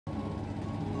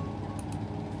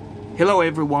Hello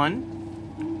everyone.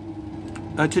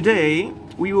 Today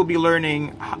we will be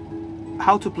learning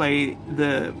how to play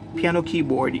the piano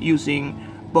keyboard using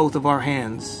both of our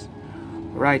hands.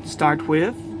 Right, to start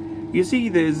with, you see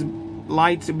this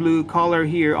light blue color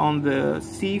here on the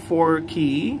C4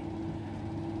 key.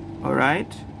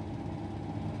 Alright,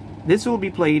 this will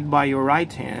be played by your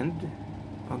right hand,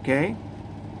 okay?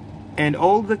 And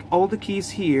all the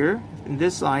keys here in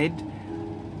this side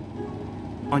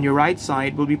on your right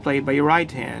side will be played by your right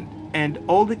hand, and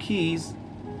all the keys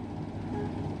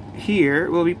here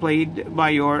will be played by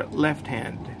your left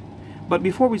hand. But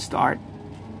before we start,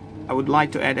 I would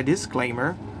like to add a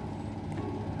disclaimer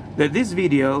that this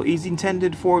video is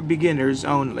intended for beginners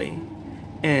only,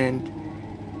 and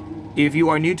if you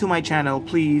are new to my channel,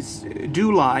 please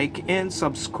do like and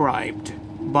subscribe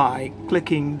by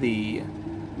clicking the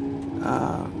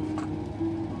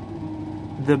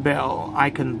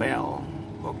icon bell.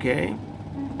 Okay,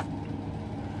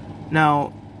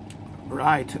 now,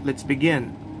 right, let's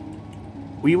begin.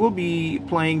 We will be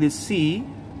playing the C,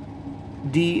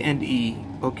 D, and E.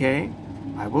 Okay,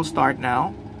 I will start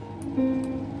now.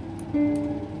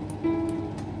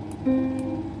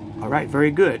 Alright, very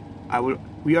good.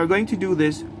 We are going to do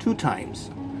this 2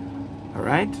 times.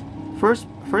 Alright, first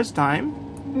time,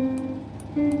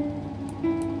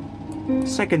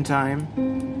 second time.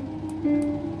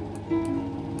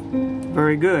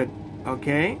 Very good.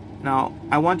 Okay, now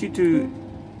I want you to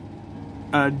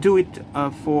do it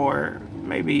for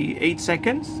maybe 8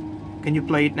 seconds. Can you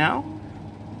play it now?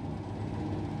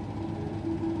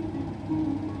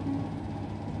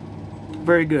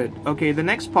 Very good. Okay, the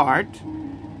next part.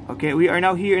 Okay, we are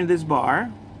now here in this bar.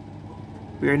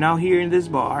 We are now here in this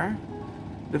bar.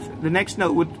 The next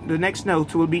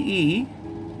note will be E.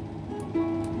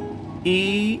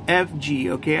 E, F,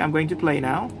 G. Okay, I'm going to play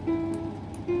now.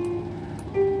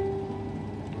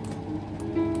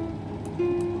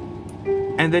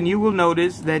 And then you will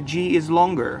notice that G is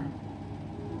longer.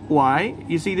 Why?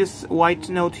 You see this white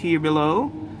note here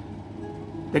below?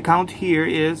 The count here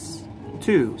is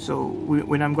 2. So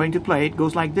when I'm going to play, it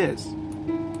goes like this.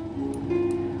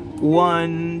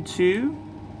 1, 2.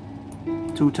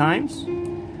 2 times.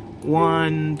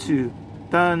 1, 2.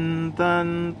 Dun,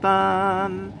 dun,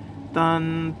 dun.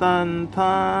 Dun, dun,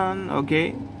 dun.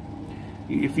 Okay.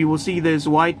 If you will see this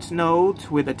white note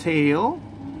with a tail,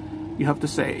 you have to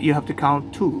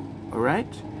count 2. All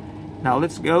right, now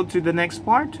let's go to the next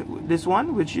part, this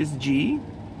one, which is G.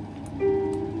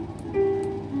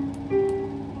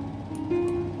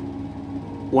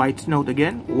 White note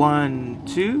again. 1,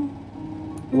 2.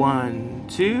 1,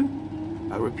 2.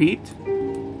 I repeat.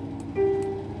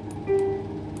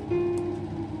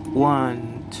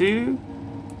 1, 2.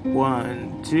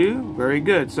 1, 2. Very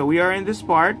good. So we are in this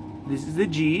part. This is the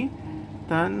G.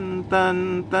 Dun,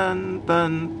 dun, dun,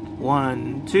 dun.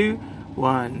 1, 2,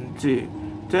 1, 2.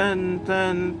 Dun,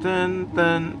 dun, dun,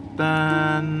 dun,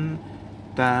 dun,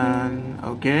 dun.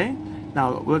 Okay.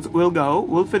 Now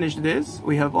we'll finish this.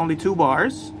 We have only 2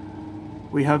 bars.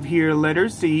 We have here letter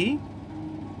C.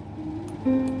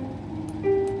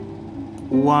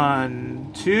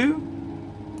 1, 2.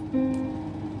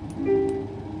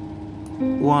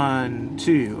 1,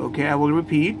 2. Okay, I will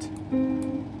repeat.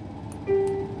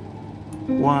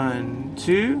 1,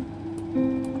 2.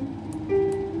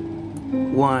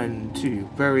 1, 2.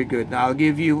 Very good. Now I'll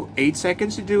give you 8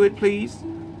 seconds to do it, please.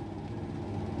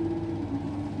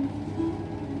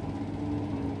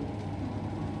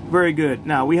 Very good.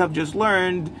 Now we have just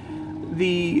learned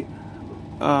the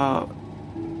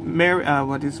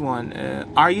what is one?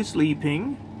 Are you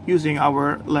sleeping? Using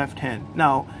our left hand.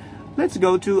 Now let's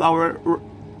go to our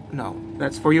no,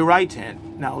 that's for your right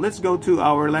hand. Now let's go to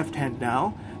our left hand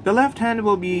now. The left hand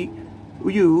will be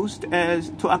used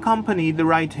as to accompany the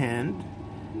right hand,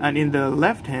 and in the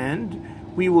left hand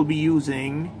we will be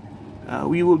using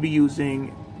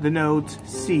the note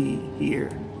C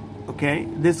here. Okay,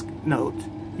 this note.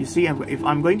 You see, if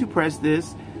I'm going to press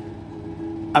this,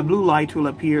 a blue light will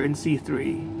appear in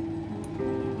C3.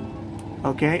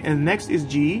 Okay, and next is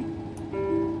G,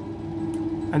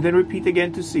 and then repeat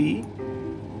again to C,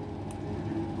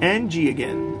 and G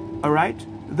again. Alright,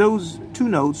 those 2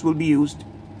 notes will be used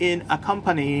in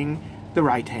accompanying the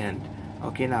right hand.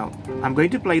 Okay, now I'm going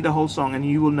to play the whole song, and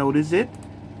you will notice it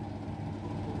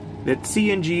that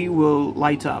C and G will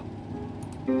light up.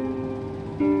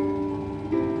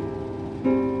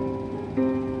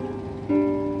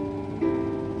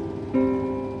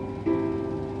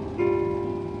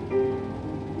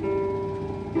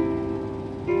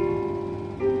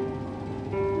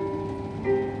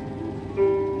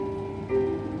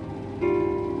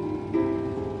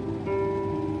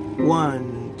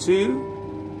 2,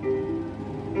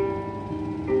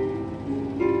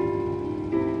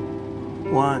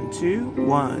 1, 2,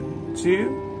 1, 2,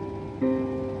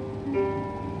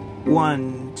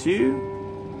 1, 2,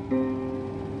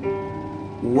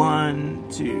 1,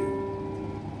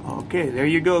 2. Okay, there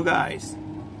you go, guys.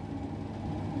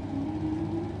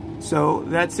 So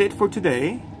that's it for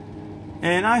today,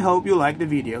 and I hope you liked the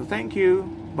video. Thank you.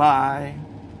 Bye.